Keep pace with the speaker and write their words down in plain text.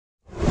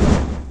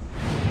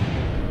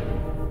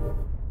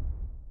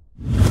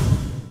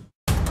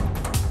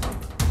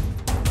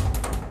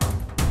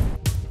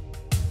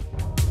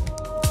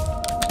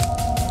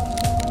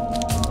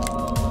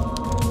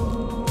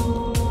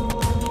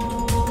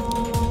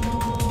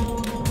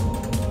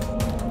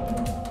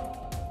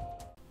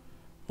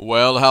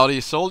Well,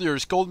 howdy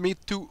soldiers, Cold Meat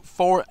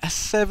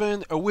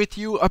 247 with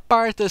you, a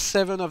part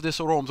 7 of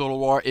this Rome Total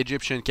War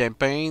Egyptian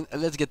campaign.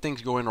 Let's get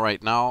things going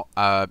right now.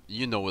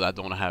 You know I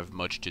don't have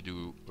much to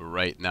do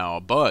right now,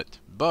 but,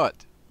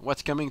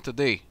 what's coming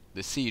today?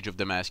 The Siege of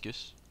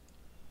Damascus.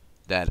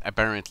 That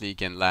apparently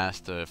can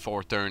last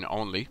 4 turns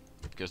only,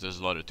 because there's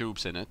a lot of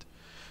troops in it.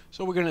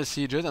 So we're gonna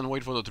siege it and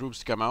wait for the troops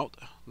to come out.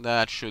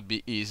 That should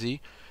be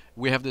easy.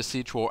 We have the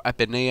siege for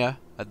Apnea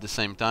at the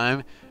same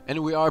time, and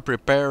we are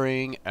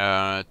preparing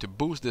to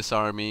boost this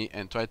army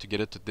and try to get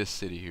it to this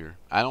city here.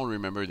 I don't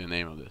remember the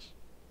name of this,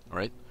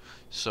 right?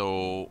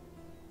 So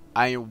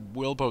I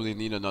will probably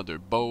need another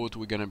boat.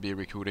 We're gonna be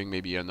recruiting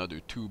maybe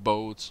another 2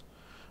 boats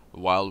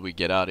while we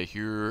get out of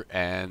here,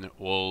 and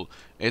well,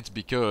 it's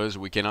because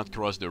we cannot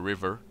cross the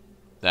river,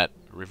 that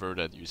river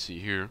that you see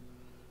here.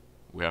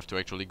 We have to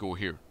actually go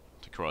here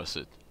to cross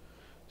it.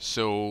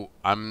 So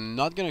I'm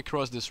not gonna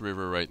cross this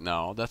river right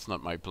now. That's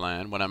not my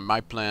plan. What my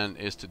plan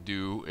is to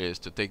do is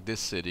to take this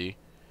city,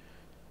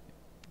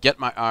 get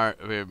my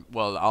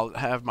well, I'll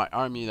have my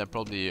army that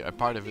probably a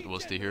part of it will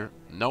stay here.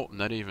 No,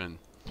 not even.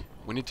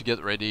 We need to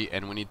get ready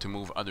and we need to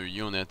move other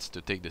units to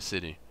take the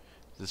city.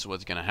 This is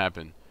what's gonna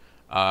happen.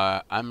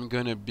 I'm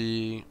gonna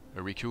be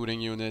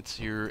recruiting units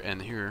here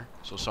and here.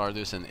 So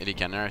Sardis and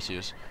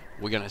Elicanarsius,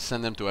 we're gonna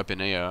send them to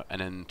Apnea,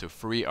 and then to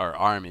free our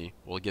army,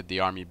 we'll get the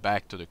army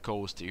back to the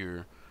coast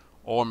here,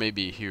 or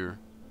maybe here,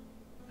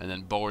 and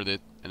then board it,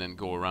 and then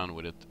go around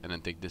with it, and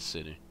then take this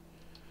city.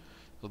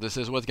 So this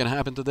is what's gonna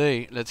happen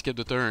today. Let's skip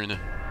the turn.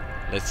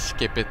 Let's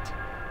skip it.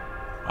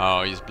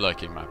 Oh, he's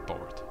blocking my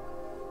port.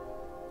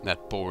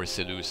 That poor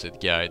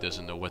Seleucid guy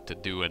doesn't know what to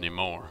do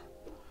anymore.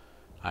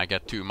 I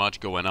got too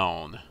much going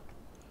on.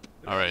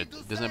 Alright,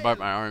 disembark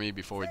my army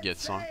before it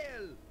gets sunk.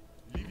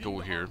 Go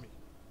here.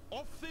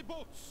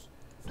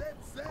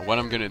 What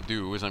I'm gonna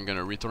do is I'm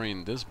gonna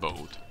retrain this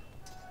boat,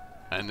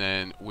 and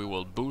then we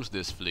will boost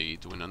this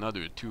fleet with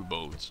another 2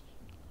 boats.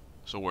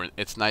 So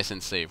it's nice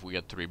and safe. We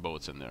got 3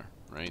 boats in there,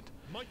 right?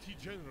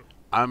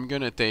 I'm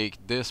gonna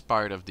take this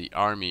part of the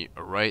army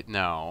right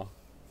now.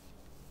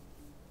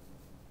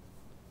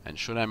 And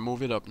should I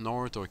move it up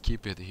north or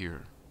keep it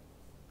here?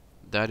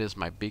 That is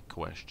my big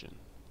question.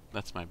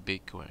 That's my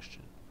big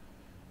question.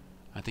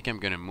 I think I'm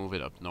gonna move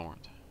it up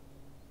north.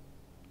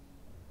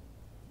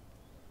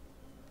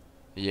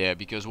 Yeah,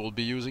 because we'll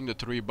be using the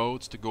 3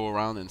 boats to go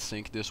around and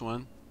sink this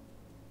one.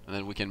 And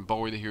then we can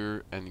board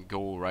here and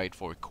go right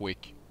for a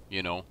quick,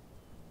 you know,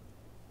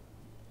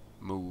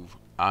 move.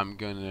 I'm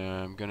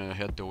gonna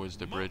head towards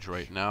the bridge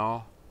right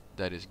now.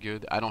 That is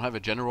good. I don't have a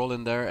general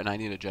in there, and I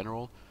need a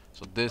general.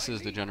 So this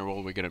is the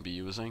general we're gonna be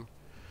using.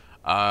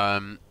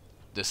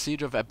 The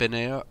siege of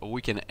Apnea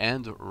we can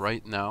end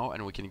right now,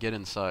 and we can get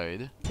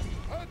inside.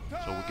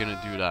 So we're gonna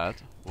do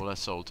that. We'll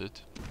assault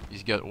it.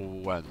 He's got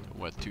what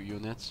 2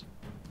 units?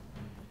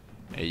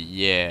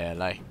 Yeah,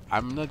 like,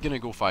 I'm not gonna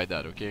go fight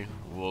that, okay?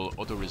 We'll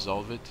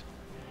auto-resolve it.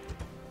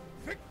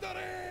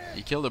 Victory!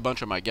 He killed a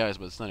bunch of my guys,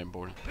 but it's not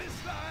important.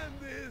 This land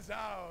is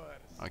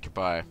ours.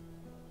 Occupy.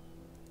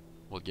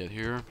 We'll get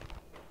here.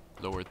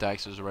 Lower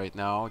taxes right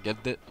now.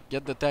 Get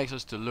the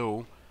taxes to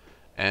low,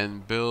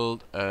 and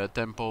build a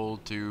temple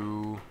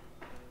to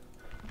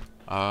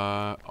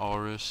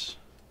Horus.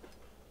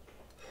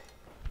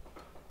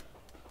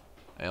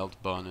 Health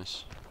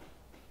bonus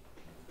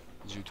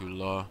due to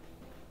law.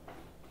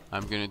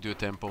 I'm gonna do a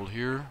temple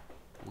here.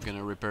 We're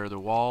gonna repair the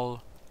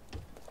wall,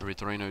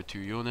 retrain our 2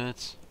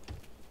 units,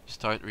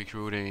 start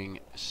recruiting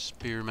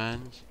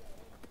spearmen.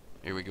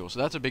 Here we go. So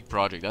that's a big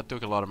project. That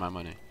took a lot of my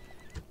money,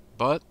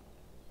 but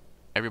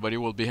everybody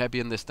will be happy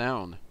in this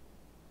town.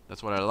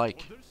 That's what I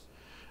like.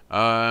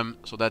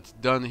 So that's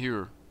done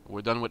here.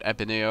 We're done with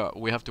Apnea.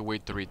 We have to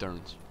wait 3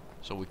 turns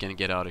so we can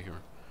get out of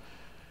here.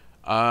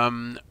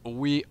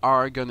 We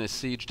are gonna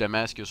siege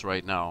Damascus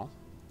right now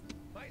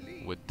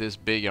with this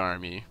big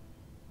army.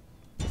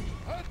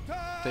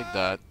 Take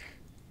that.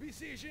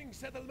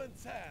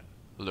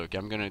 Look,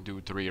 I'm gonna do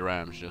 3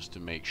 rams just to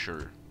make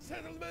sure.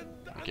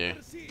 Okay.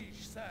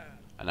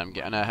 And I'm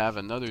gonna have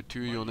another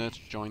 2 units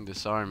join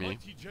this army,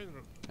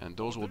 and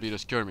those will be the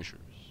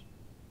skirmishers.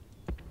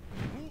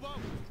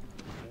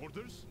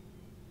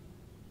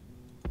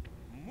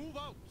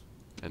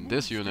 And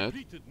this unit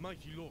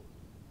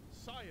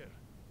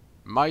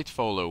might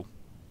follow.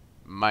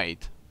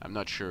 Might. I'm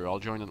not sure. I'll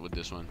join it with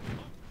this one.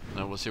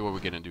 Now we'll see what we're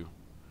gonna do.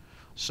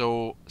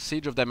 So,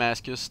 Siege of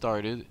Damascus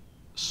started.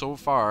 So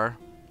far,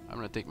 I'm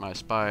gonna take my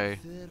spy,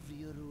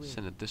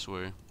 send it this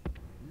way,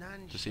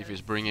 to see if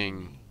he's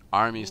bringing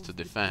armies to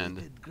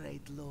defend.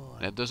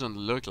 And it doesn't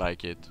look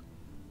like it.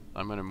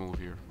 I'm gonna move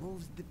here.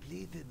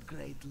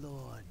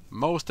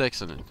 Most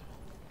excellent.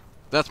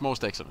 That's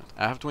most excellent.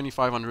 I have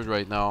 2,500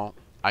 right now.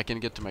 I can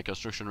get to my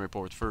construction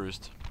report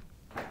first.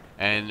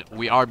 And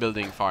we are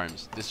building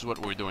farms. This is what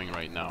we're doing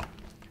right now.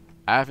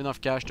 I have enough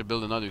cash to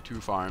build another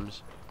 2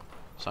 farms.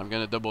 So I'm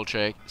gonna double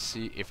check,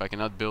 see if I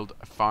cannot build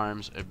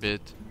farms a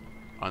bit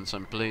on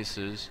some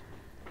places.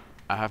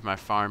 I have my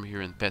farm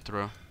here in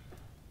Petra.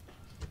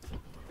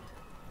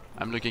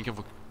 I'm looking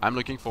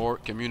for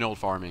communal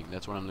farming.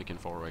 That's what I'm looking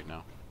for right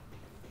now.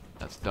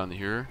 That's done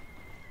here.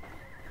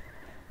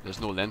 There's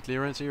no land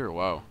clearance here?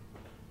 Wow.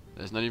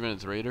 There's not even a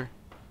trader.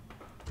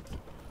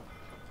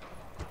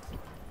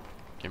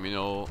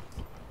 Communal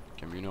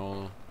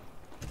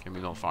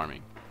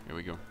farming. Here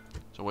we go.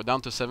 So we're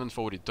down to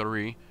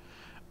 743.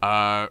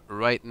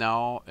 Right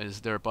now,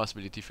 is there a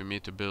possibility for me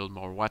to build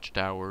more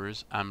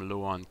watchtowers? I'm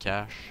low on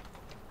cash.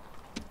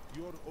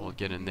 We'll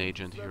get an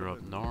agent here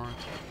up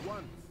north.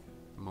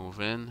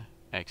 Move in.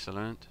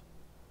 Excellent.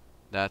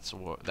 That's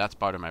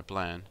part of my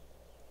plan.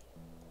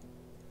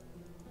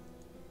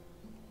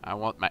 I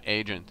want my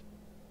agent.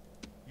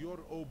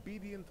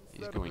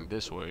 He's going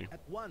this way.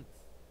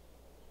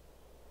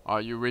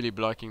 Are you really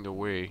blocking the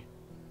way?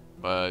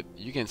 But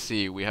you can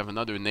see we have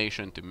another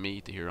nation to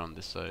meet here on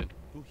this side.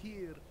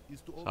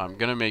 So I'm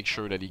gonna make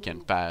sure that he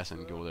can pass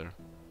and go there.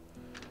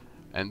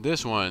 And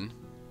this one,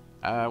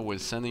 I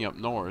was sending up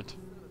north,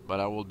 but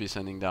I will be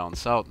sending down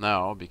south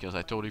now because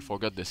I totally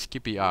forgot the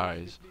Skippy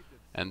Eyes,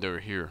 and they're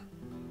here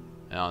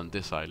on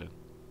this island.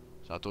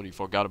 So I totally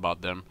forgot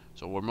about them.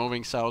 So we're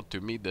moving south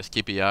to meet the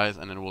Skippy Eyes,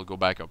 and then we'll go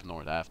back up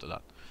north after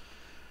that.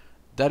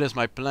 That is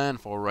my plan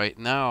for right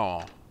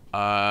now.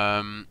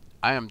 I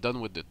am done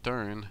with the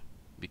turn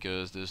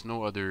because there's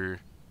no other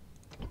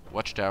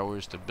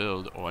watchtowers to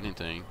build or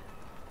anything.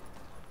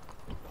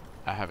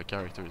 I have a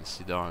character in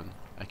Sidon.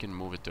 I can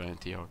move it to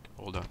Antioch.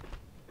 Hold on.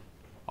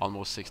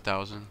 Almost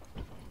 6,000.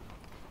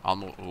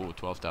 Almost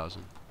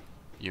 12,000.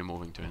 You're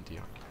moving to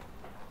Antioch.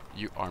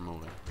 You are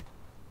moving.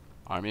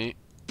 Army.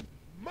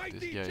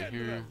 This guy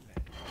here.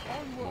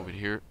 Move it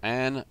here.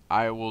 And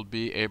I will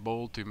be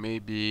able to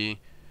maybe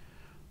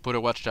put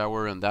a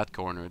watchtower in that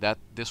corner.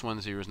 This one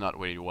here is not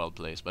really well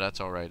placed, but that's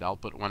alright. I'll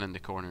put one in the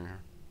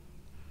corner.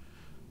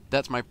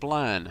 That's my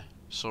plan.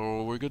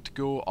 So we're good to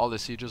go. All the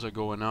sieges are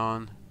going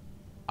on.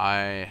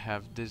 I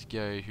have this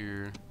guy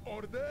here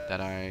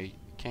that I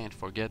can't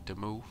forget to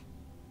move.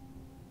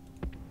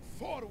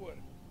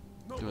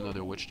 Do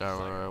another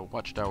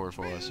watchtower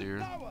for us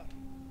here.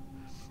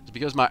 It's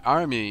because my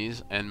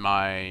armies and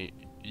my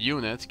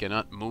units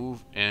cannot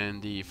move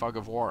in the fog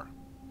of war.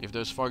 If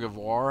there's fog of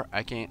war,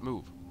 I can't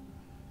move.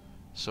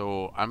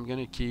 So I'm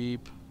gonna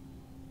keep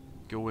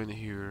going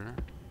here.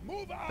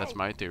 That's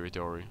my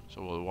territory,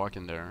 so we'll walk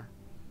in there.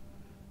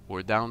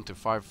 We're down to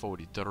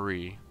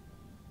 543.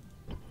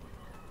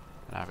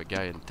 I have a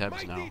guy in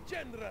Thebes now.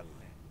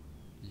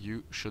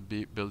 You should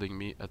be building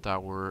me a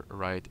tower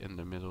right in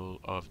the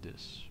middle of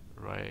this.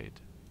 Right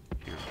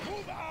here.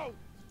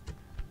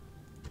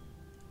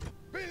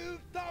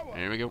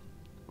 There we go.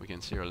 We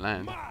can see our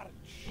land.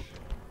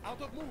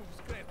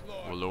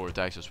 We'll lower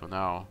taxes for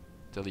now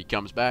till he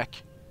comes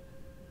back.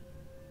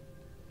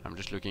 I'm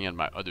just looking at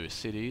my other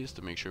cities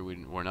to make sure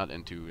we're not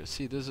into...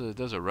 See, there's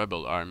a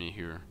rebel army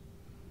here.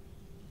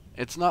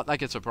 It's not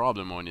like it's a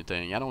problem or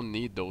anything. I don't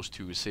need those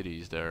two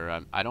cities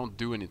there. I don't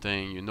do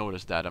anything. You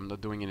notice that. I'm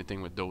not doing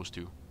anything with those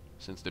two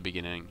since the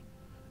beginning.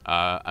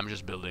 I'm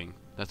just building.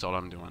 That's all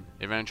I'm doing.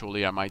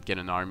 Eventually, I might get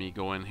an army,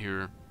 go in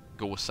here,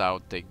 go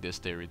south, take this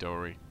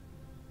territory.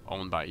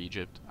 Owned by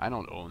Egypt. I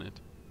don't own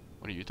it.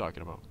 What are you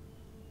talking about?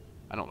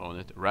 I don't own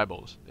it.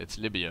 Rebels. It's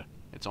Libya.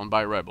 It's owned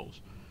by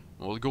rebels.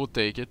 We'll go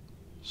take it.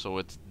 So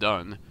it's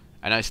done.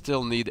 And I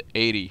still need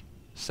 80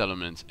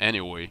 settlements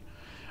anyway.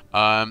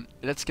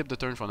 Let's skip the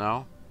turn for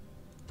now.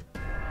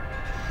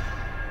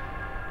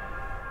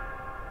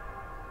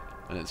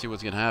 And let's see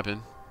what's gonna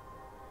happen.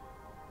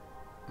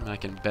 I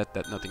can bet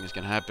that nothing is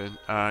gonna happen.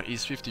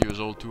 He's 50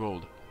 years old, too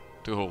old.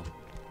 Too old.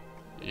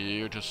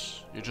 You're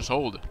just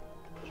old.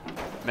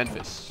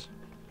 Memphis.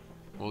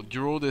 We'll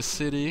grow this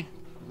city.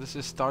 This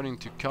is starting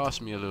to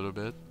cost me a little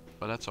bit,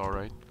 but that's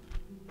alright.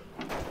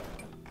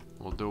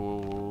 We'll do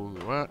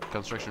what?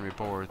 Construction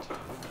report.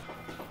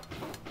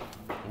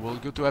 We'll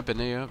go to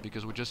Apennea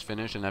because we just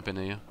finished in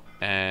Apennea,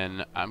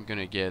 and I'm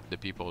gonna get the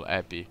people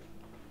happy.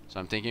 So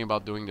I'm thinking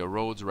about doing the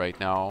roads right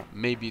now.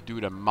 Maybe do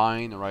the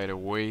mine right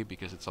away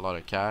because it's a lot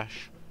of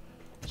cash.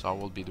 So I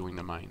will be doing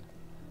the mine.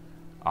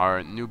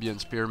 Our Nubian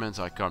spearmen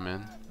are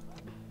coming.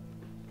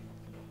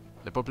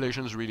 The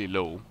population is really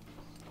low,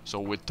 so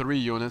with 3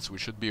 units we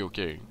should be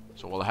okay.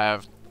 So we'll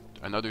have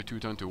another 2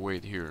 turns to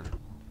wait here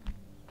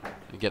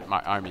and get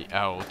my army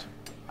out.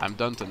 I'm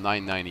done to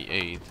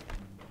 998.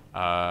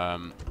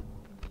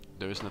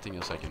 There is nothing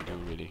else I can do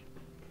really,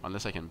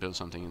 unless I can build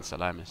something in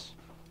Salamis,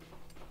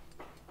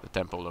 the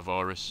Temple of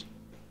Horus.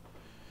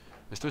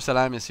 Mr.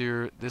 Salamis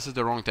here. This is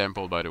the wrong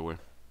temple, by the way.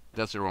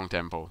 That's the wrong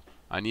temple.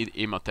 I need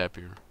Imhotep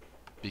here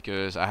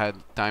because I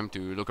had time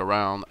to look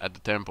around at the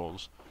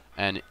temples,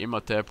 and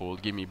Imhotep will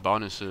give me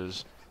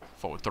bonuses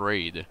for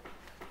trade,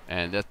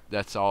 and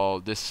that's all.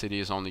 This city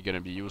is only gonna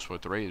be used for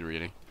trade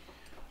really.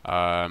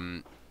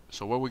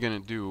 So what we're gonna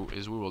do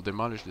is we will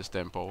demolish this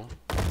temple,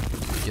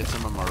 get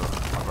some of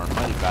our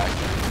money back,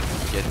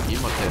 and get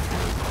Imhotep.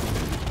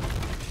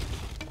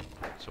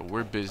 So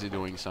we're busy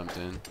doing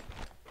something,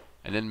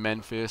 and then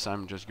Memphis,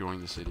 I'm just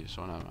growing the city,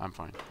 so now I'm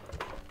fine.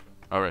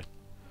 All right.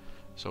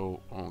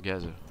 So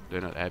guys,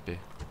 they're not happy.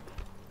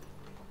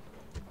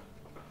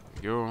 There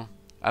we go.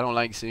 I don't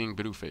like seeing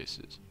blue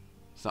faces.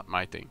 It's not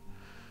my thing.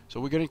 So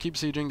we're gonna keep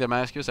sieging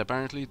Damascus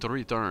apparently to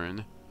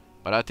return.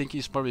 But I think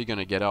he's probably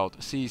gonna get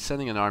out. See, he's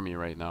sending an army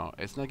right now.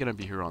 It's not gonna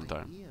be here on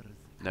time.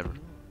 Never.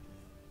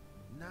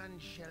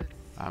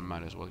 I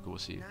might as well go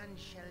see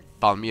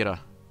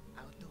Palmyra.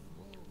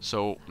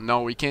 So,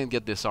 no, we can't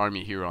get this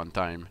army here on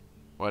time.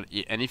 Well,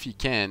 and if he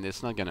can,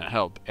 it's not gonna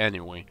help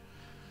anyway.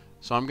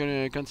 So I'm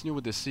gonna continue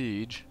with the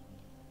siege.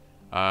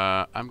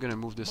 I'm gonna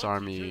move this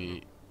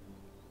army.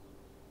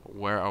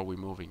 Where are we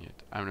moving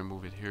it? I'm gonna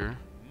move it here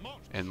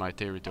in my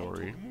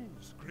territory.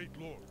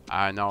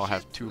 I now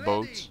have 2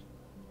 boats.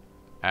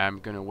 I'm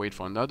gonna wait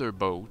for another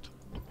boat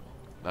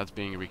that's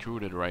being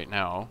recruited right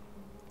now.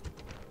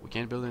 We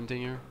can't build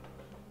anything here.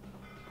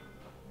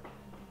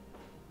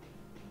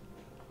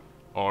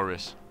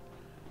 Horus.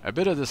 A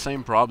bit of the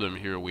same problem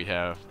here we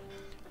have.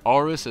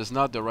 Horus is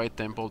not the right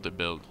temple to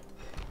build.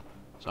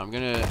 So I'm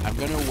gonna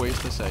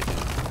waste a second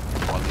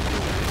while they do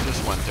it. It's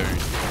just 1 turn,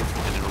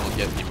 and then we'll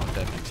get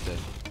Imhotep instead.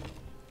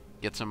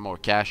 Get some more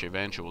cash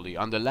eventually.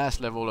 On the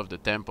last level of the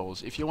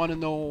temples, if you want to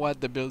know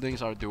what the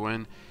buildings are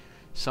doing,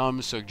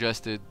 some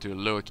suggested to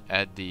look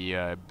at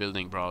the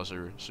building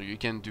browser. So you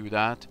can do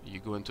that. You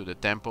go into the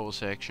temple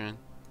section,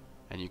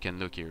 and you can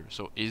look here.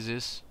 So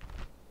Isis,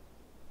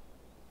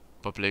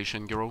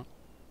 population growth.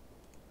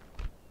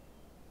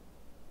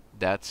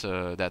 That's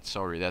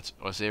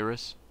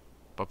Osiris,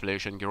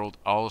 population growth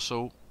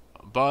also,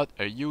 but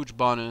a huge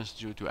bonus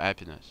due to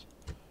happiness.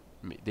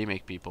 They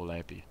make people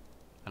happy.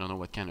 I don't know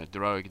what kind of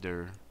drug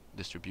they're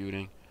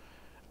distributing.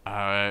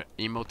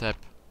 Imhotep,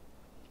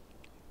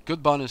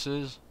 good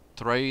bonuses,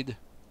 trade,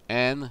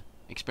 and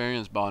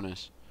experience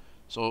bonus.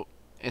 So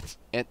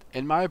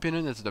in my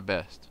opinion, it's the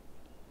best.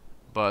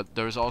 But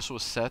there's also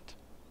Set.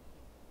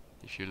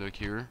 If you look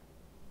here,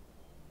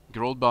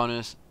 growth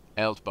bonus,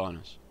 health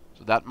bonus.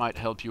 So that might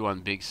help you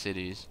on big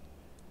cities.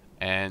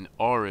 And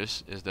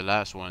Horus is the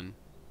last one.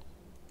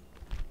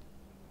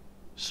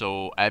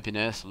 So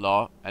happiness,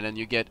 law, and then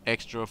you get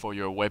extra for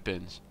your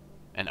weapons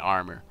and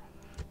armor.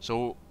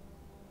 So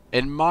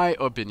in my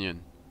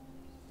opinion,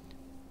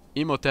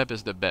 Imhotep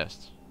is the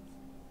best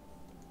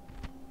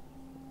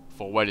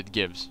for what it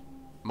gives.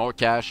 More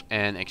cash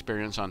and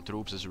experience on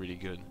troops is really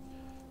good.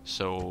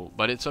 So,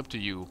 but it's up to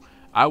you.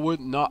 I would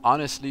not,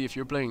 honestly, if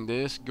you're playing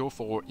this, go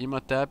for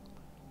Imhotep,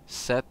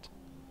 Set,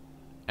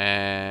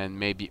 and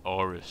maybe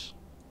Horus.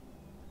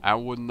 I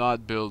would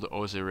not build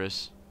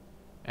Osiris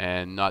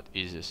and not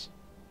Isis.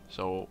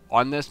 So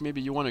unless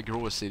maybe you want to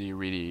grow a city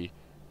really,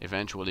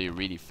 eventually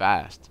really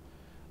fast.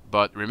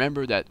 But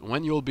remember that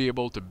when you'll be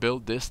able to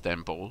build this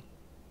temple,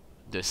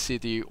 the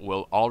city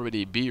will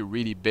already be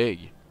really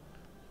big.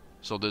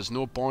 So there's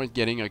no point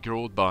getting a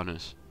growth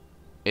bonus.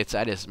 It's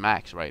at its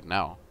max right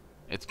now.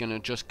 It's gonna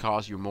just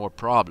cause you more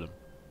problem,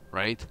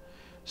 right?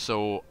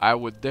 So I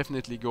would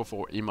definitely go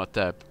for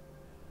Imhotep.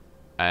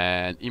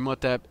 And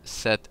Imhotep,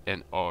 Set,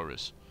 and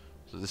Horus.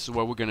 So this is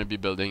what we're gonna be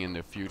building in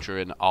the future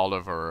in all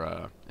of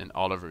our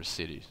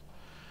cities.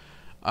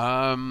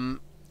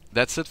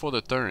 That's it for the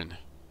turn.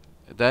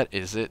 That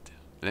is it.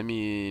 Let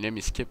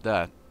me skip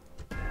that.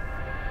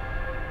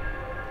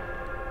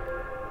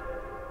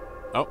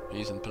 Oh,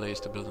 he's in place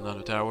to build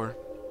another tower.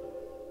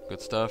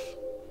 Good stuff.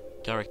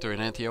 Character in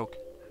Antioch.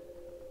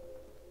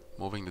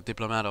 Moving the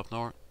diplomat up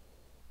north.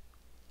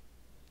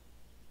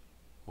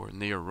 We're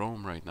near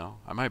Rome right now.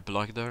 Am I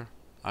blocked there?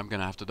 I'm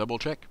gonna have to double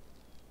check.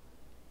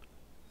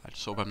 I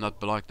just hope I'm not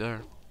blocked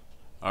there.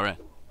 Alright.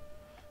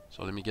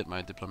 So let me get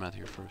my diplomat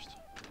here first.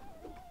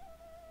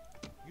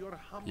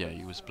 Yeah,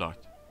 he was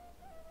blocked.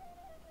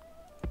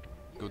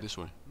 Go this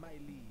way.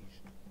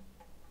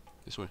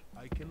 This way.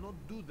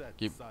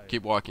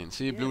 Keep walking.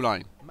 See, blue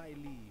line.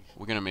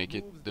 We're gonna make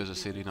it. There's a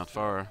city not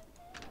far.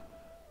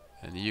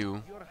 And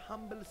you.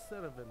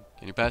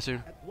 Can you pass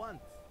here?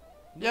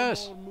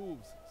 Yes!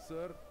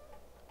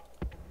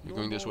 You're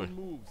going this way.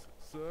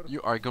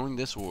 You are going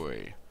this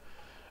way.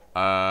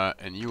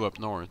 And you up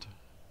north.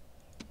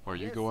 Where are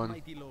you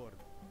going?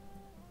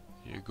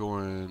 You're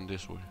going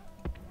this way.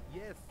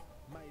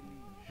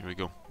 Here we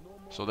go.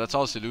 So that's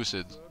all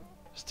Seleucid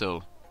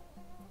still.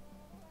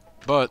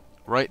 But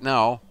right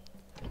now,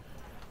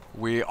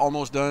 we're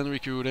almost done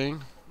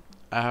recruiting.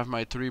 I have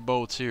my 3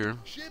 boats here.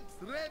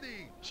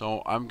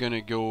 So I'm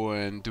gonna go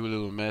and do a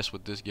little mess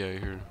with this guy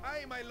here.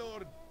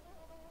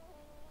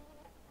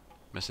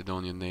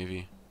 Macedonian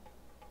Navy.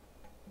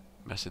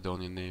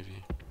 Macedonian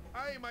Navy.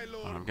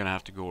 I'm gonna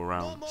have to go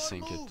around,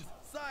 sink it.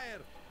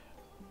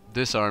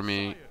 This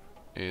army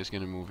is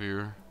gonna move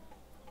here.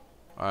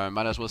 I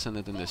might as well send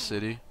it in the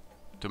city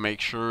to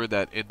make sure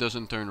that it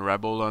doesn't turn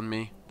rebel on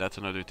me. That's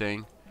another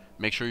thing.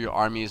 Make sure your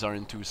armies are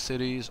in 2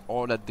 cities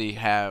or that they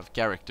have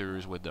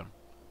characters with them.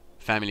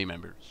 Family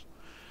members.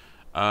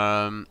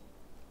 I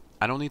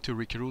don't need to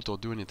recruit or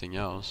do anything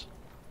else.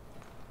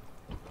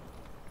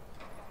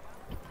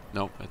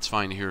 No, it's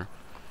fine here.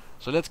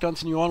 So let's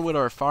continue on with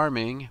our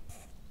farming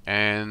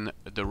and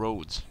the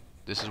roads.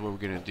 This is what we're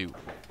gonna do.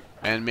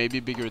 And maybe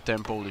bigger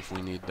temple if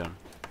we need them.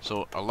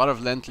 So a lot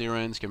of land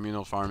clearance,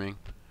 communal farming.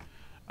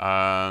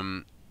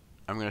 I'm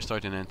gonna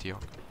start in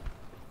Antioch.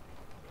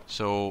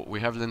 So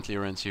we have land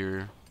clearance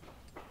here.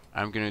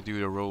 I'm gonna do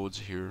the roads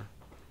here.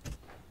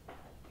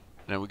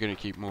 Then we're gonna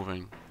keep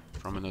moving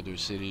from another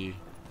city.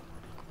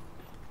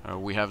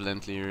 We have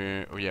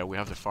Lentlier. Oh yeah, we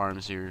have the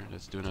farms here.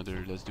 Let's do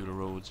the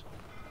roads.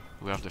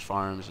 We have the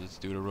farms. Let's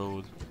do the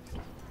road.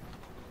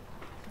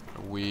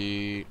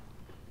 We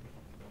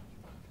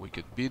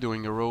could be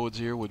doing the roads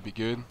here. Would be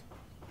good.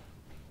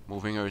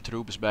 Moving our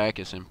troops back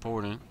is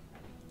important.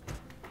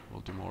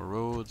 We'll do more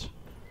roads.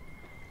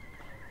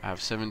 I have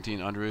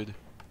 1700.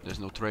 There's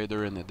no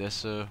trader in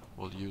Edessa.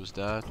 We'll use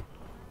that.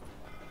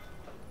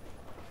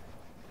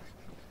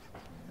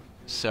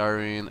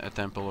 Sarin, a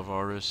Temple of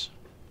Horus.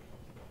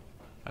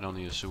 I don't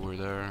need a sewer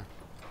there.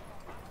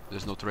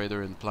 There's no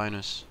trader in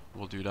Plinus.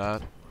 We'll do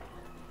that.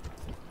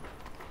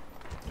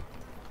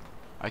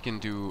 I can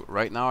do...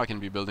 Right now I can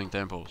be building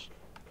temples.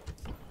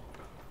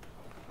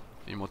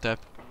 Imhotep?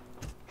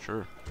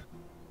 Sure.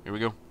 Here we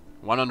go.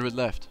 100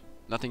 left.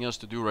 Nothing else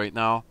to do right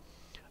now.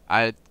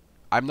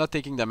 I'm not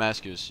taking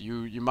Damascus.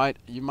 You might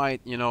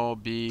you know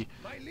be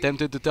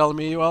tempted to tell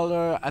me,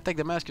 well, attack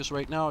Damascus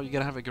right now. You're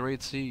gonna have a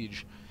great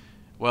siege.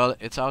 Well,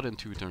 it's out in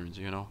 2 turns,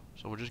 you know.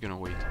 So we're just gonna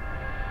wait.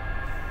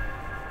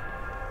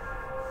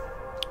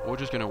 We're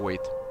just gonna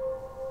wait.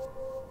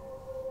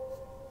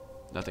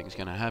 Nothing's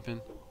gonna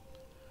happen.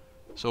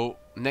 So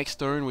next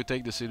turn we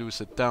take the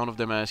Seleucid town of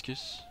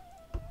Damascus.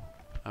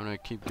 I'm gonna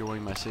keep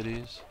growing my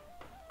cities.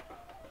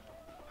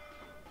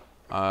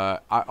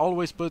 I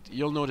always put,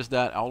 you'll notice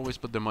that I always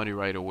put the money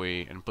right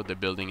away and put the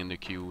building in the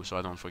queue so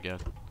I don't forget.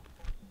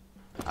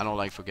 I don't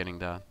like forgetting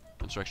that.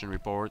 Construction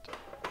report.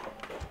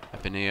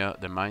 Apinea,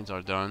 the mines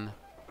are done.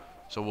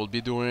 So we'll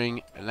be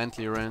doing land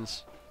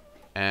clearance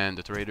and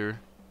the trader.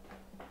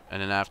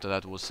 And then after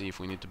that we'll see if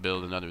we need to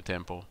build another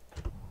temple.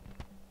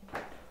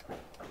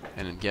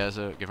 And in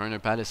Gaza, Governor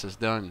Palace is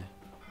done.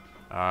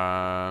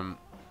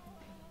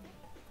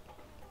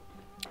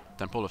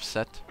 Temple of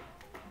Set.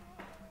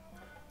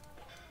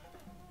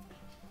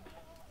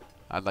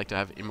 I'd like to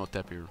have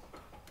Imhotep here.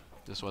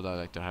 This is what I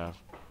like to have.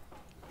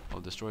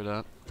 I'll destroy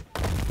that.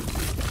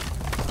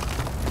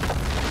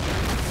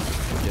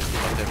 Get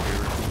Imhotep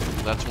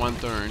here. That's 1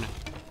 turn.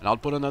 And I'll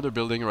put another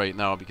building right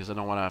now because I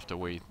don't want to have to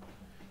wait.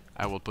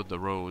 I will put the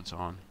roads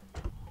on.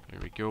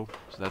 Here we go.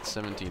 So that's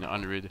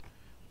 1700.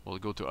 We'll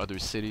go to other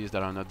cities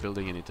that are not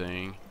building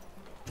anything.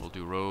 We'll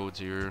do roads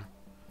here.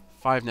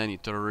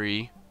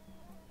 593.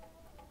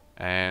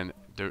 And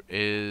there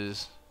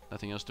is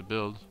nothing else to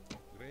build.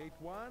 Great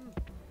one.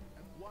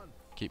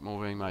 Keep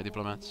moving my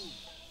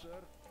diplomats.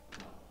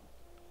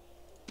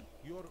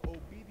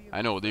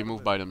 I know they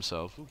move by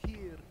themselves,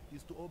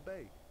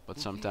 but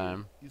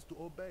sometime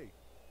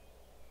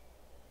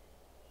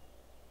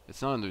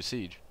it's not under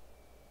siege.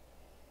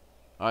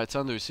 Oh, it's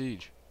under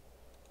siege.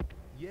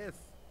 Yes,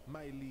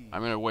 my liege.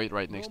 I'm gonna wait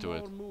right next to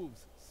it.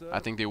 I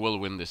think they will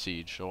win the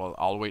siege, so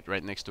I'll wait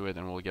right next to it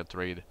and we'll get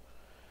trade.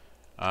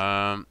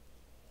 And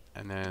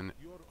then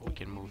we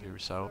can move here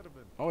south.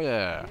 Oh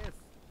yeah.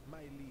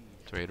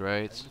 Trade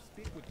rights.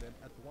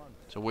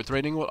 So we're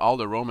trading with all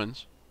the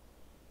Romans.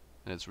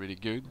 And it's really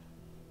good.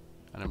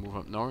 And I move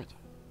up north.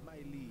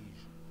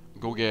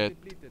 Go get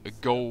a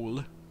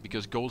gold,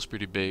 because gold's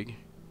pretty big.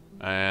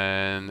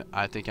 And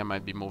I think I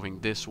might be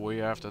moving this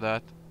way after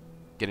that.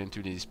 Get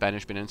into the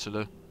Spanish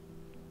Peninsula.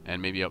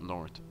 And maybe up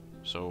north.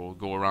 So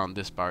go around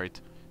this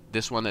part.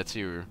 This one that's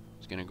here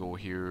is gonna go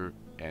here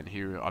and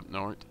here up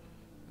north.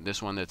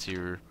 This one that's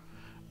here,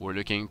 we're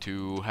looking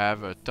to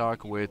have a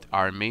talk with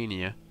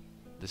Armenia.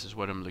 This is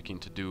what I'm looking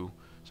to do.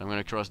 So I'm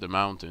gonna cross the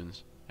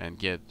mountains and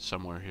get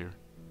somewhere here.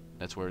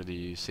 That's where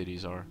the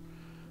cities are.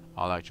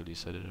 I'll actually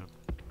set it up.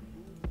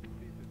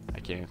 I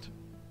can't.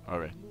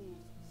 Alright.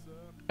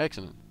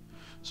 Excellent.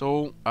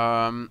 So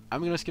I'm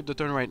gonna skip the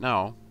turn right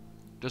now,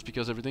 just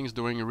because everything's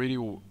doing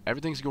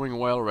everything's going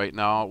well right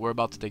now. We're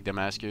about to take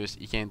Damascus.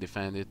 He can't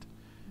defend it.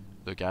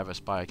 Look, I have a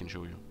spy I can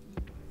show you.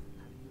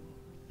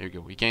 Here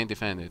you go. He can't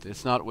defend it.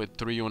 It's not with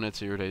 3 units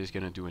here that he's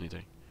gonna do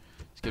anything.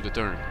 Skip the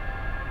turn.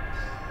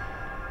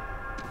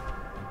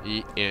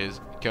 He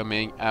is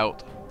coming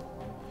out.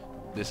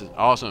 This is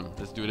awesome.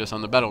 Let's do this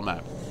on the battle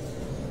map.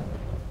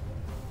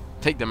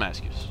 Take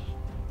Damascus.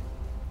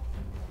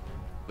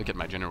 Look at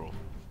my general.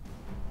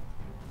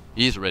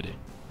 He's ready.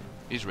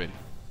 He's ready.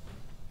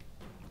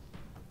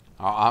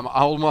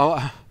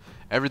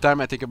 Every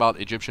time I think about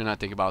Egyptian, I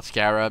think about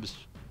scarabs.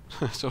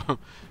 So,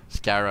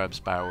 scarabs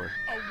power.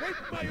 Await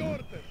my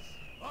orders.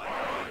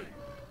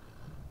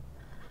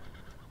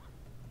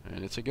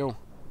 And it's a go.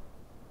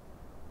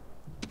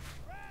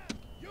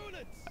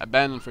 Units.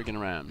 Abandon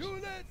freaking rams.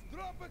 Units,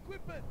 drop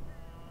equipment.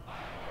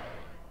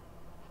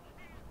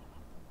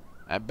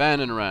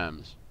 Abandon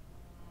rams.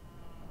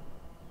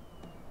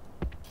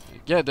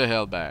 Get the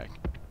hell back.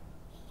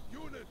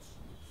 Units,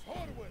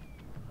 forward.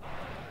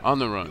 On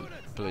the run,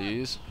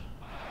 please.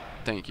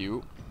 Thank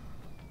you.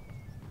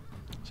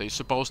 So he's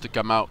supposed to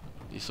come out.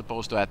 He's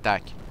supposed to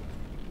attack.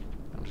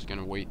 I'm just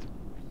gonna wait.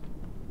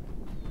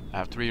 I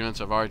have 3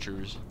 units of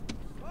archers.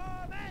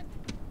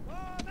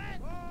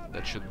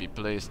 That should be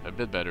placed a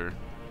bit better.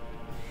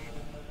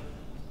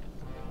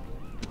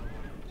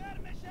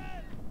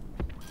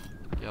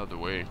 Get out of the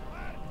way.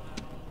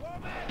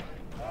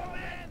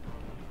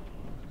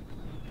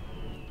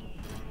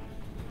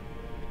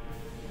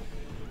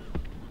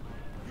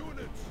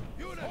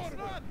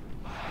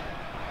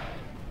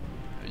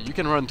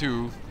 can run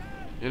too.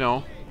 You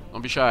know,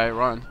 don't be shy,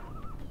 run.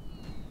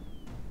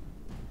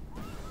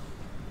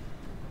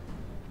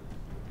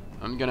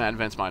 I'm gonna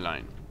advance my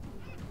line.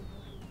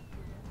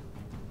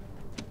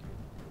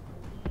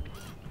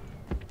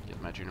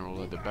 Get my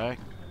general at the back.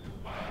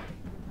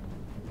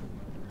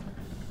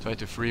 Try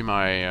to free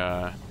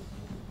my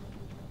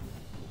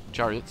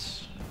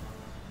chariots.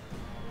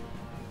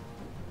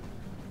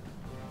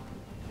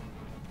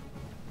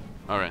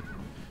 Alright,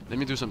 let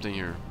me do something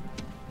here.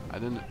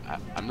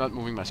 I'm not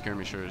moving my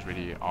skirmishers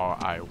really all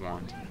I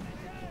want.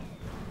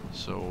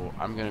 So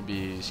I'm gonna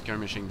be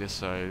skirmishing this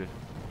side.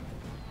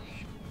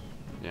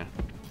 Yeah.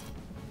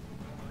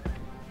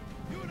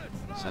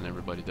 Send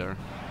everybody there.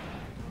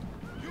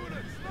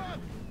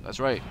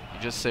 That's right. You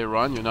just say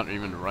run, you're not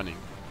even running.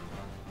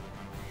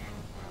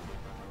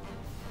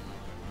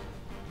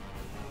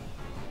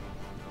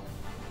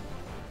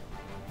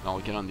 I'll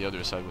get on the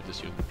other side with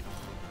this unit.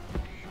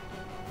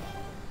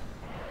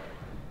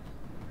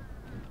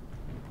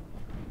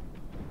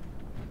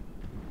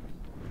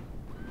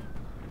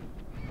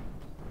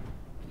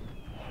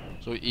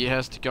 So he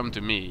has to come to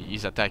me.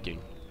 He's attacking.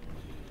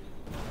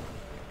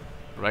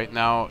 Right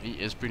now, he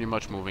is pretty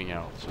much moving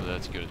out, so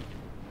that's good.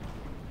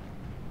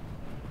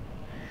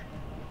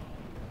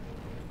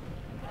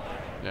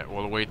 Yeah,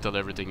 we'll wait till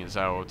everything is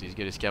out. He's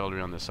got his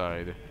cavalry on the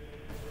side.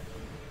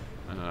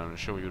 And then I'm gonna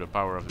show you the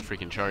power of the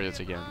freaking chariots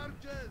again.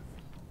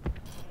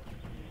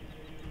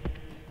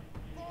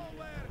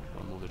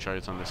 I'll move the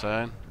chariots on the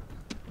side.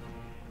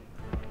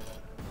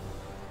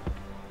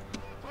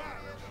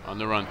 On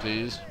the run,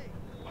 please.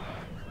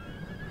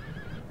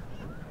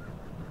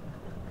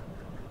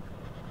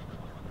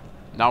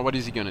 Now what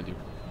is he gonna do?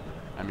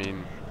 I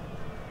mean,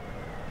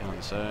 get on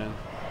the side.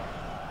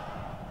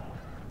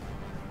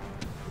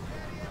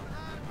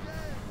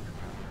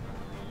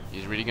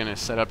 He's really gonna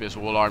set up his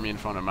whole army in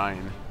front of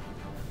mine.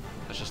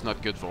 That's just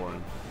not good for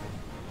him.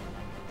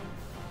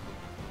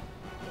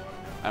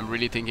 I'm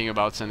really thinking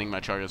about sending my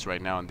chariots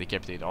right now and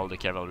decapitate all the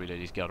cavalry that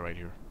he's got right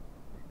here.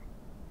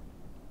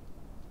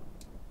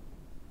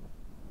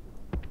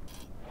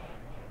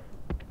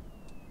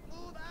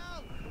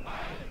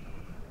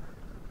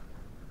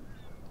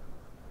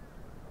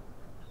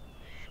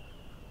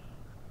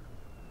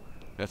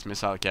 That's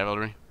missile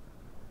cavalry.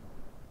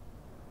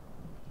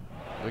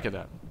 Look at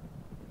that.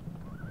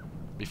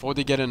 Before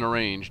they get in the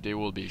range, they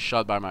will be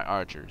shot by my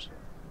archers.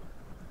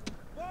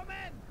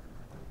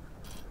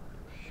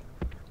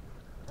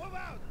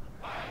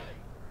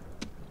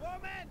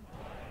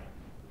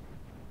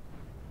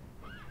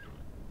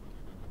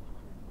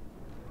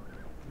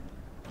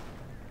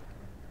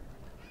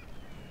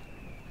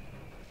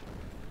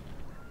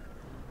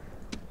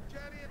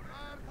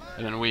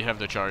 And then we have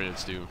the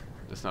chariots too.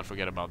 Let's not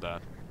forget about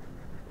that.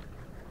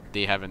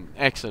 They have an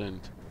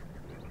excellent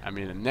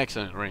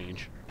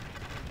range.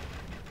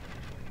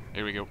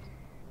 Here we go.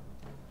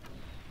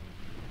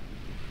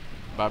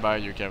 Bye bye,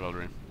 your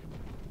cavalry.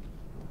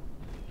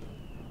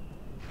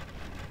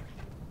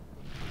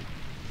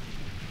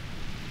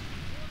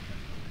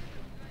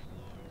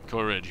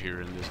 Courage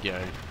here in this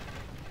guy.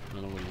 I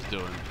don't know what he's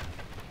doing.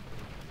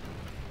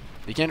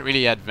 They can't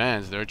really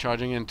advance. They're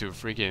charging into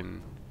freaking.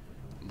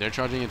 They're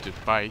charging into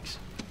pikes.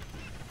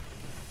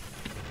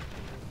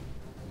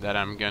 That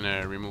I'm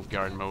gonna remove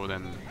guard mode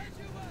and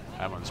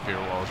have on spear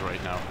walls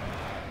right now.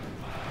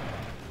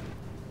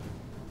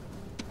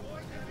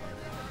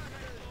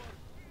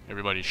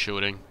 Everybody's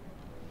shooting.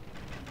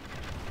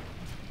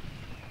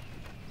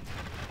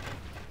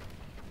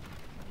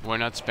 We're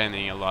not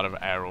spending a lot of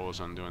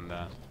arrows on doing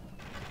that.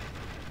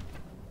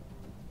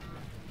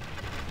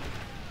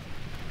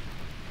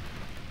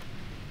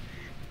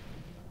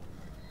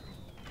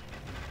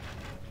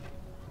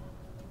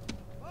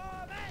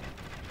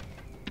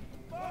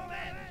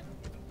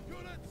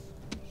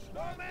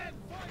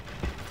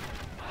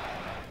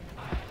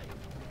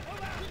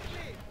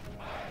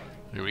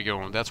 Here we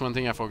go. That's one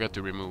thing I forgot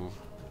to remove.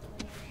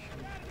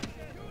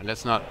 And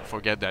let's not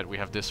forget that we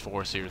have this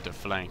force here to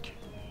flank.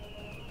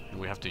 And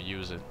we have to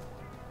use it.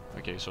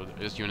 Okay, so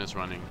this unit's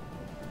running.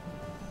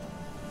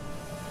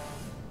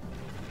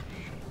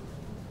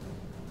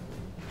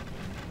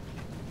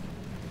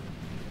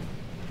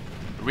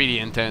 Really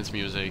intense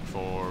music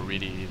for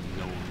really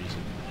no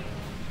reason.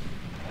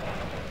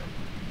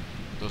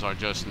 Those are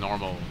just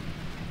normal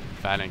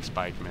phalanx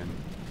pikemen.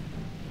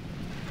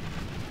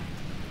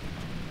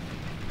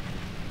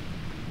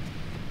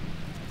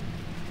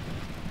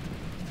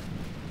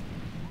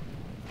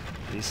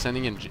 He's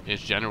sending in his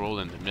general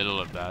in the middle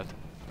of that.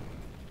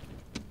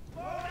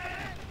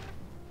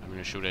 I'm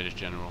gonna shoot at his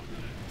general.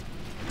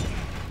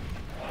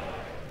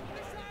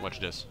 Watch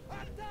this.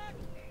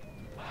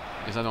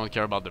 Because I don't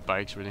care about the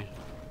pikes really.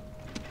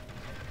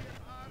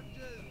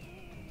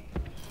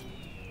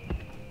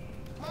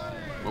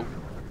 Oh.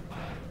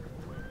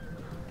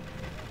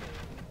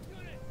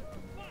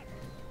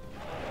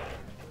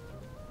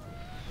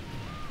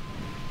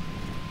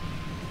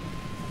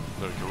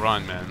 Look,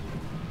 run, man.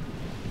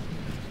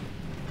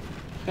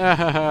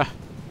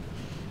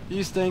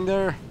 He's staying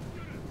there.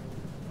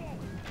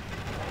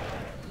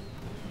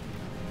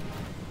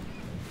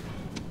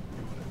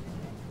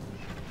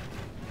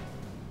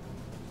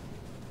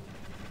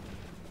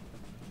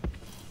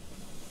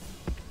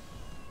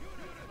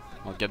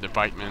 Get the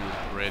pikemen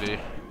ready.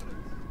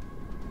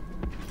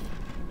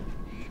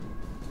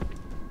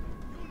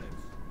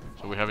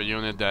 So we have a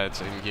unit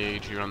that's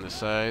engaged here on the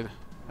side.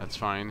 That's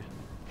fine.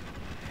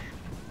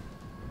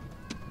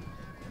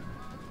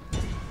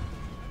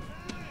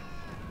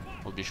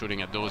 We'll be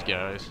shooting at those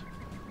guys.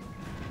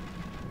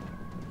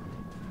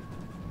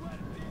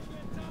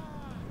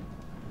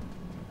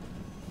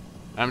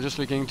 I'm just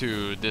looking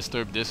to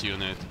disturb this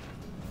unit.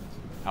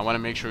 I want to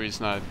make sure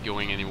it's not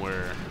going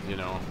anywhere, you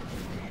know.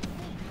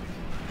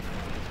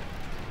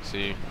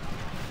 See?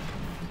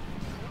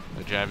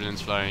 The javelins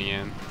flying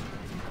in.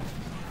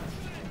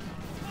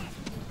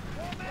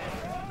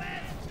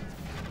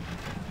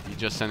 He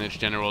just sent his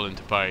general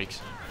into pikes.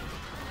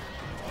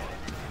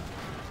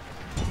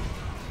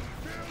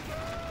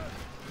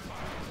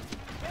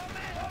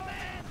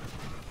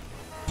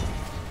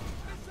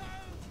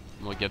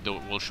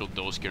 We'll shoot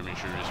those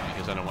skirmishers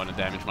because I don't want to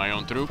damage my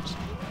own troops.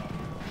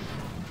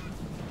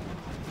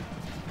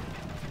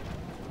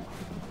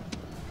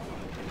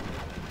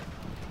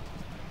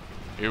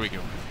 Here we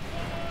go.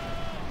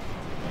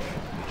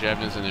 The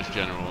javelins and his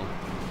general.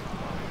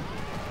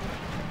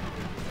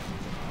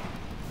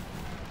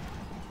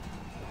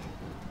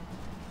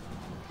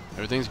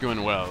 Everything's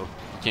going well.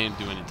 You can't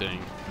do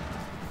anything.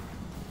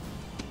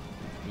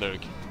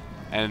 Look.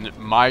 And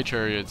my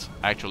chariots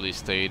actually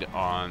stayed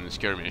on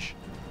skirmish.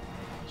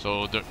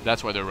 So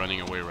that's why they're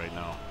running away right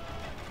now.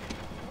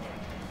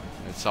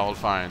 It's all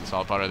fine. It's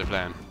all part of the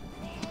plan.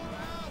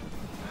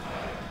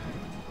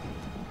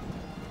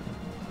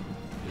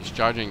 He's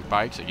charging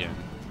pikes again.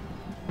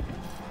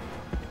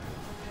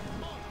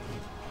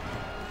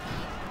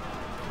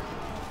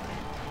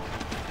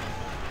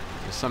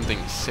 There's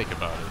something sick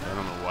about it. I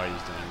don't know why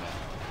he's doing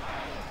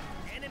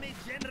that. Enemy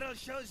general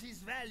shows his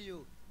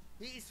value.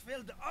 He is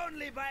filled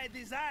only by a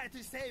desire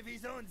to save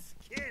his own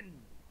skin.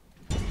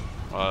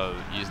 Well,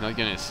 he's not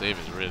gonna save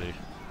it, really.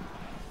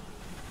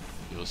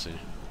 You'll see.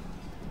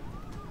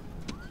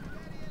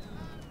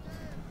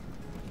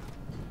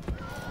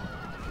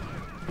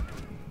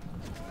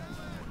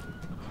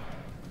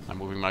 I'm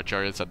moving my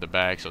chariots at the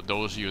back, so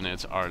those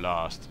units are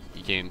lost.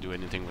 He can't do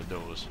anything with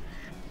those.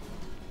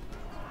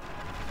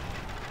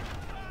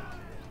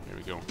 Here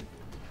we go.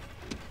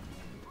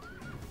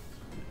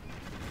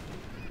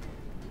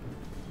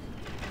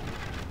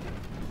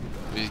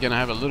 He's gonna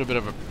have a little bit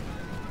of a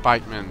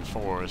pikeman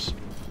force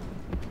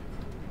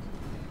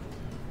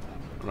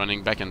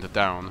running back into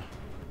town.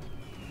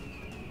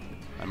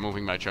 I'm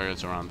moving my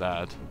chariots around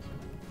that.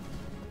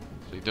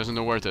 So he doesn't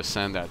know where to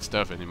send that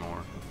stuff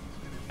anymore.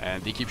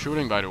 And they keep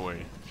shooting, by the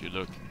way, if you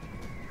look.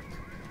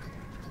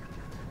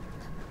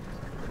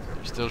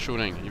 They're still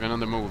shooting, even on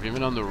the move,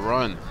 even on the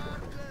run.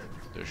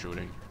 They're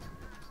shooting.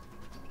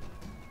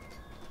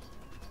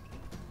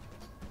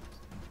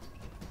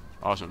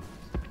 Awesome.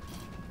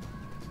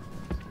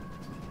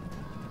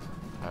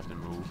 I have to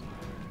move.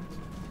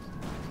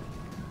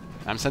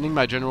 I'm sending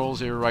my generals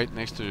here right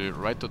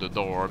to the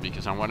door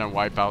because I want to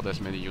wipe out as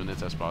many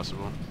units as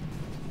possible.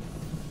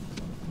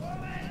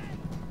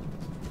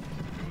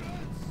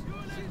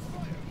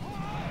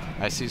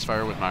 I cease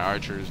fire with my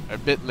archers. A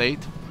bit late.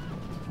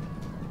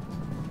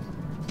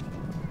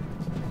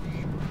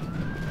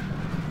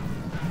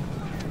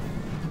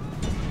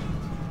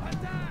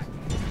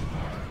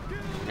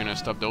 We're gonna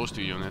stop those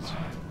two units.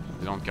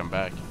 They don't come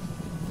back.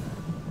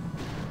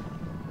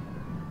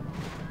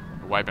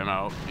 Wipe them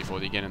out before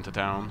they get into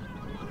town.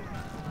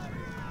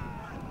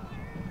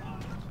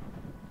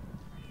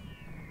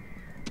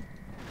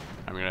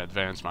 I'm gonna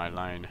advance my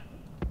line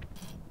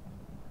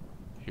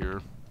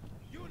here.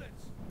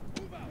 Units,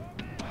 move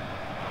out.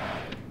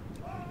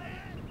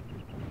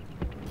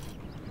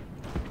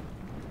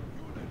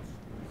 Units,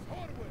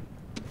 forward.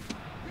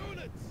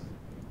 Units.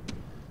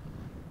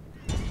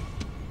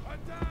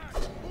 Attack.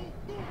 Move,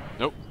 move.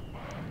 Nope.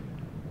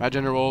 My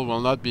general will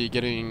not be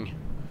getting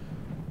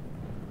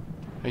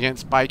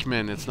against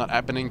pikemen. It's not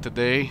happening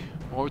today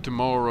or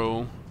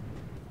tomorrow.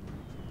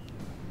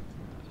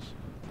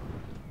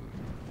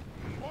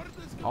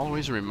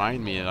 Always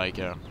remind me, like,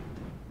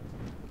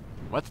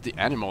 what's the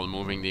animal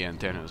moving the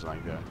antennas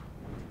like that?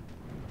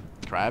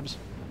 Crabs?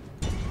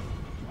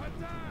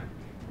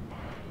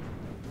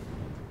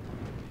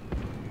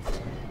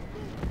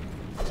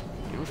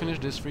 Can we finish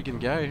this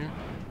freaking guy here?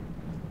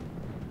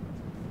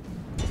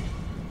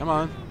 Come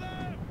on.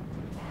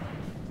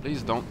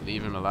 Please don't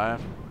leave him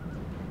alive.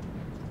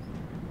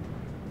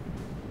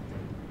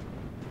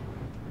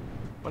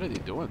 What are they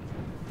doing?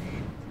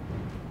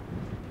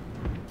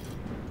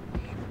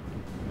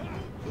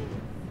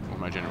 Move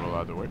my general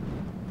out of the way.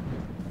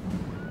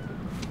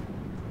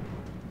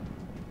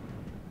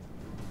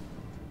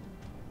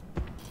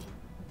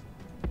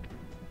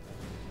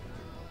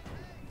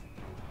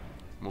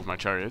 Move my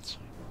chariots.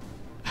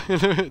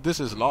 This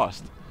is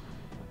lost.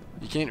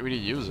 You can't really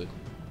use it.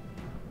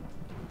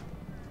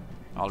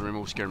 I'll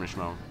remove skirmish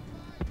mode.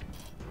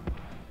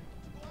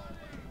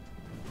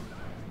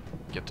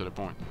 Get to the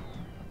point.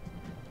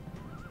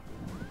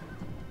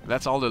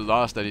 That's all the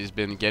loss that he's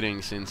been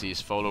getting since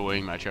he's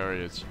following my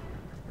chariots.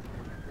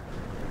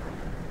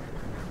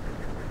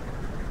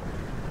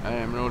 I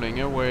am rolling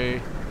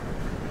away.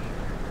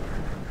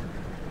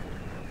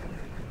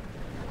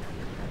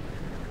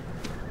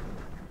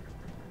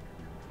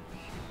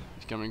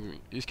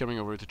 He's coming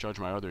over to charge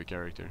my other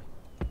character.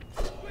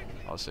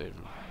 I'll save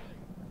him.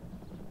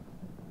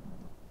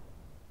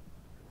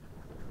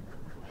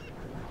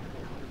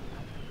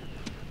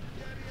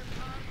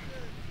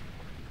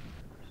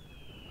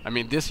 I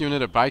mean, this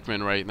unit of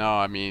pikemen right now,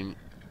 I mean,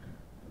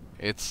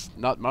 it's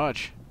not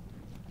much.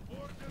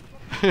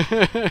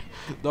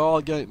 they're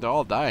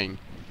all dying.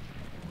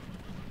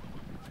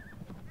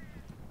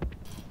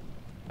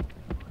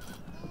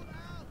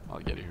 I'll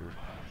get here.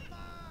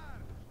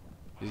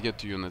 He's got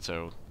 2 units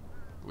out.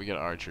 We got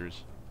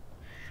archers.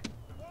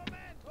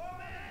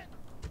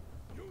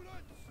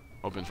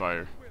 Open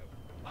fire.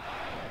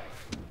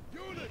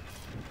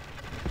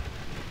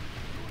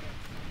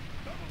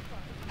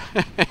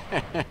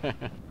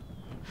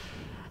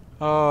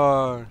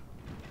 Oh,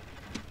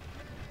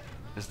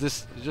 is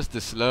this just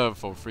this love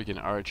for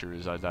freaking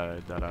archers that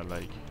I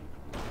like?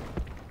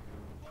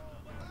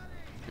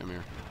 Come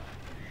here.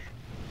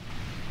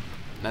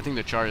 And I think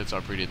the chariots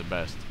are pretty the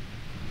best.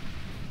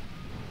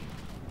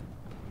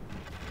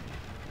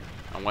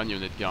 And 1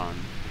 unit gone,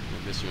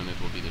 and this unit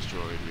will be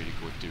destroyed really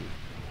quick too.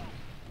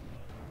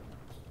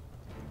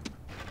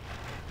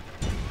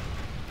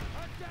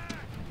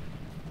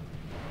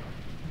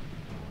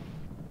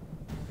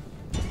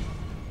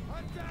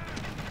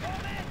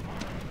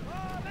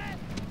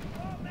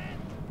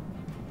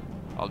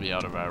 I'll be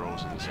out of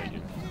arrows in a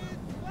second.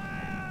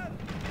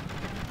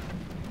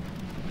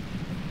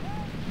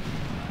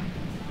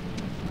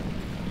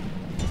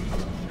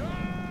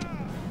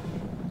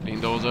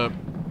 Clean those up.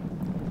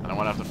 I don't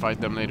want to have to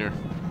fight them later.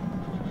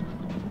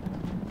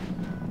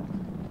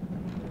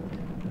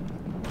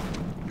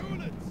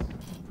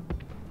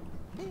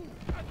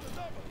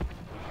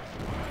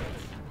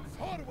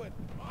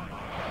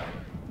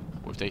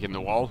 We've taken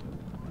the wall.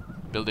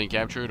 Building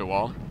capture the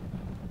wall.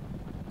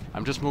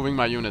 I'm just moving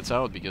my units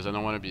out because I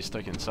don't want to be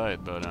stuck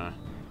inside, but I'm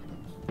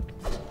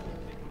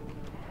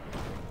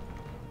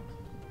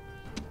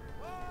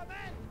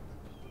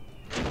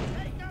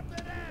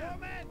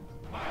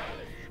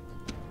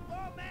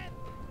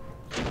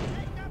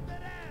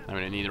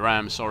gonna need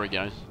rams, sorry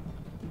guys.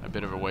 A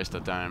bit of a waste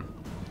of time.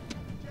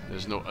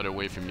 There's no other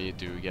way for me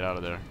to get out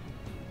of there.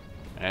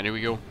 And here we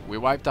go. We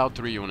wiped out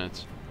 3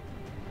 units.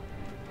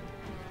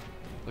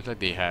 Look like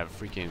they have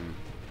freaking...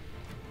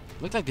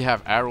 Look like they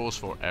have arrows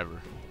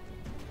forever.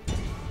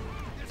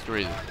 It's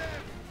crazy.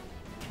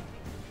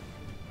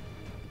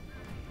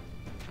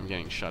 I'm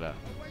getting shot at.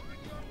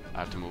 I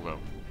have to move out.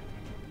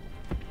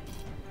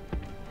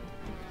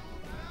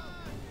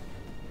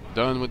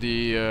 Done with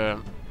the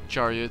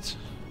chariots.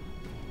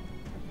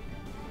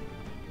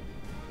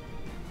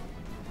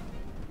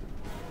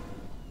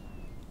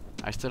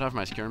 I still have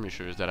my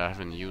skirmishers that I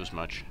haven't used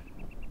much.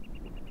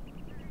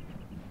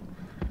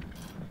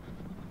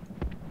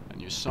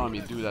 And you saw me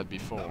do that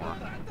before.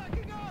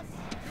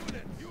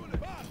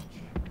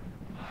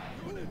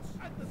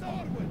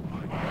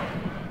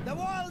 The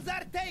walls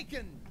are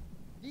taken!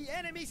 The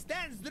enemy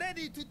stands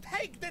ready to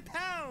take the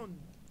town!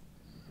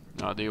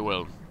 No, they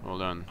will.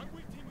 Hold on.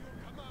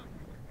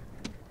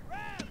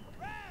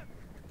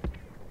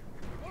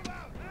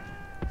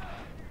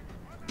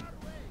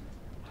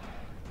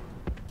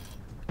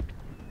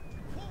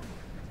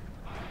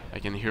 I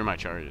can hear my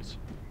chariots.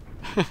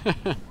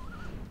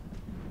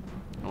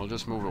 We'll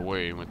just move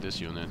away with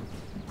this unit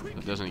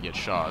that doesn't get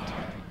shot.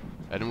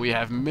 And we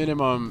have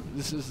minimum...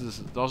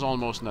 There's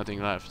almost nothing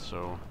left,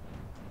 so...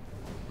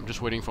 I'm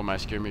just waiting for my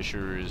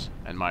skirmishers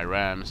and my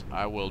rams.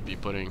 I will be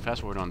putting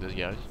fast forward on this,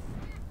 guys.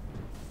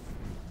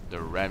 They're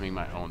ramming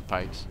my own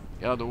pikes.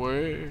 Get out of the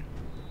way!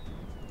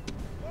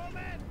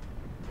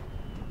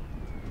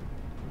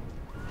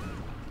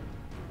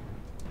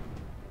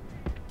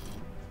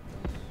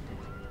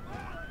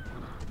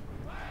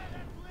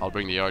 I'll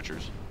bring the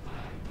archers.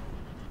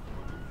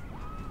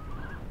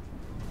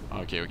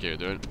 Okay,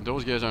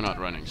 those guys are not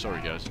running.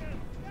 Sorry, guys.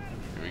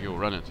 Here we go,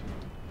 run it.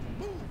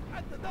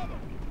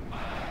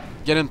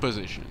 Get in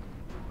position.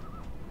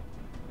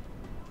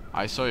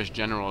 I saw his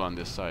general on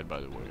this side,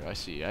 by the way. I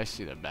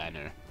see the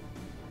banner.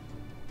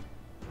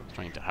 He's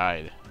trying to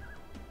hide.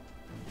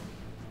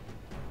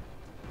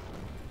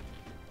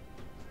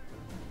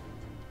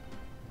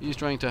 He's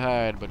trying to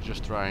hide, but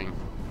just trying.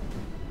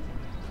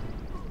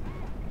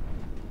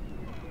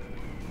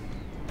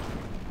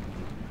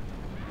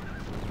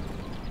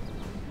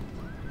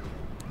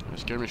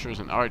 Skirmishers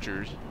and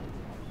archers.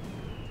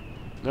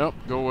 Nope,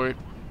 go away.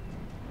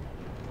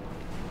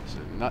 This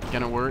is not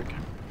gonna work.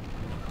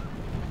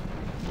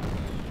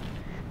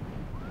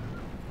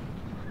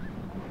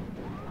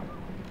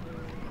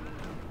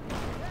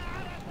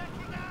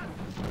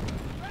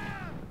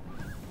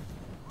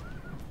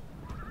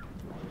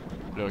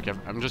 Look,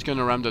 I'm just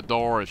gonna ram the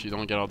door if you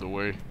don't get out of the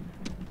way.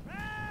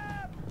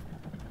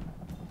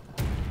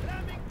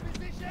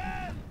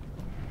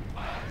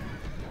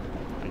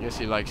 I guess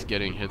he likes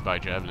getting hit by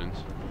javelins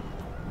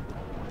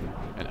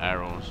and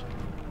arrows.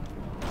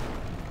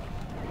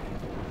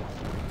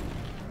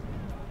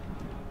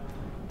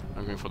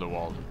 I'm going for the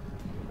wall.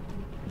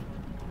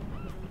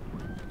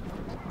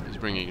 He's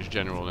bringing his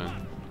general in.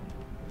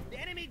 The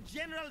enemy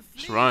general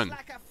flees run.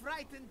 like a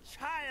frightened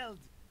child.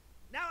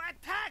 Now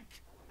attack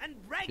and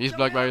break He's the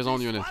blocked way by of his own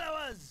these unit.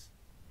 followers.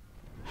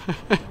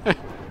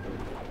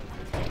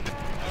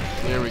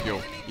 There we go.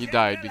 He Enemy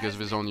died general because has of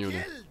his own been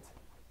unit. killed.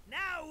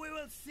 Now we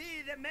will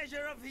see the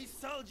measure of his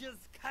soldiers'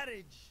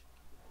 courage.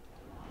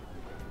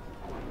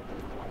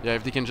 Yeah,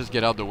 if they can just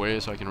get out the way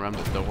so I can ram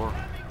the door.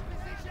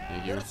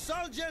 Thank you. Your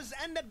soldiers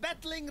and the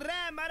battling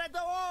ram are at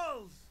the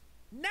walls.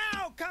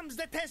 Now comes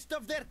the test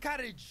of their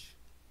courage.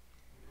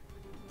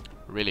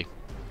 Really.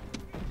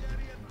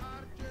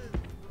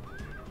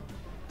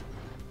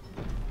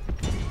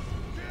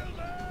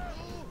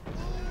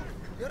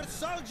 Your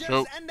soldiers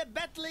So- and the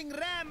battling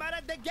ram are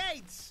at the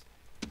gates.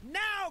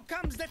 Now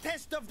comes the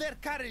test of their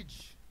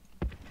courage.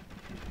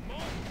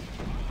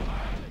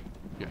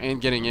 You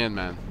ain't getting in,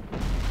 man.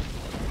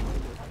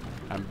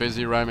 I'm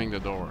busy ramming the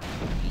door.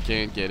 You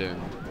can't get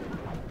in.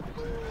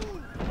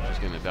 He's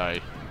gonna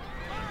die.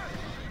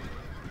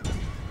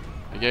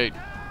 Okay.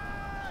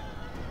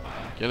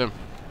 Kill him.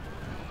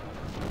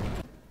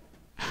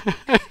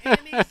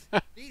 Enemies,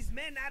 these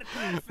men are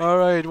perfect.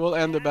 Alright, we'll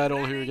end the They are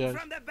battle here, running guys.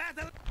 from the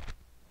battle.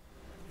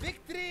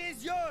 Victory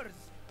is yours,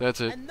 That's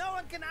it. and no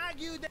one can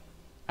argue that.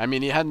 I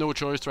mean, he had no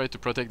choice, tried to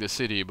protect the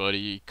city, but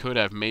he could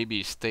have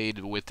maybe stayed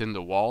within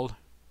the wall.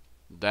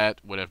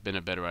 That would have been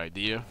a better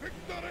idea.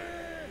 Victory!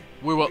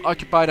 We will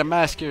occupy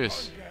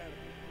Damascus.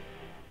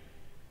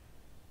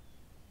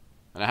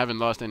 And I haven't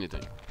lost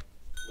anything.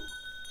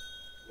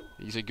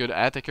 He's a good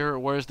attacker.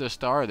 Where's the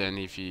star then?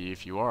 If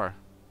you are,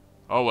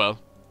 oh well,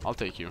 I'll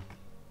take you.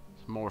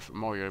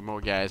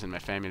 More guys in my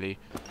family.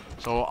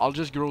 So I'll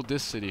just grow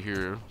this city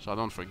here, so I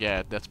don't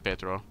forget. That's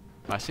Petra.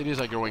 My cities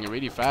are growing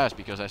really fast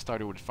because I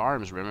started with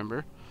farms.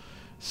 Remember?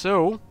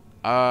 So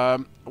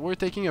we're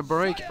taking a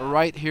break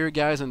right here,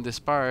 guys, in this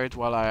part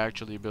while I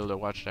actually build a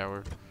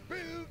watchtower.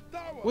 Build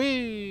tower!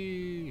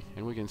 Whee!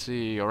 And we can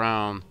see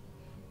around.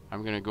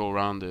 I'm gonna go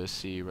around the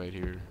sea right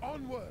here.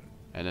 Onward!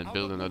 And then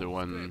build another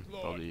one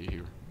probably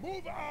here.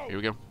 Move out! Here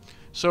we go.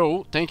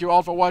 So thank you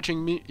all for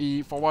watching me,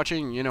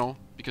 you know,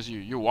 because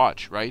you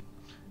watch, right?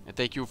 And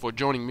thank you for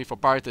joining me for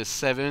part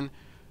 7.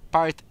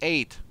 Part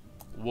 8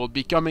 will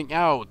be coming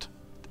out.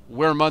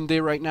 We're Monday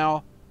right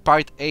now.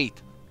 Part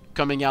 8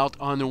 coming out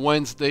on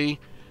Wednesday.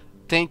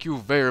 Thank you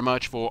very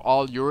much for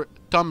all your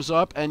thumbs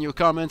up and your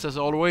comments as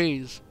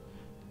always.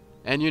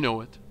 And you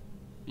know it.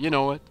 You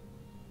know it.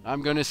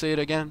 I'm gonna say it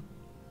again.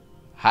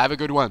 Have a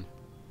good one.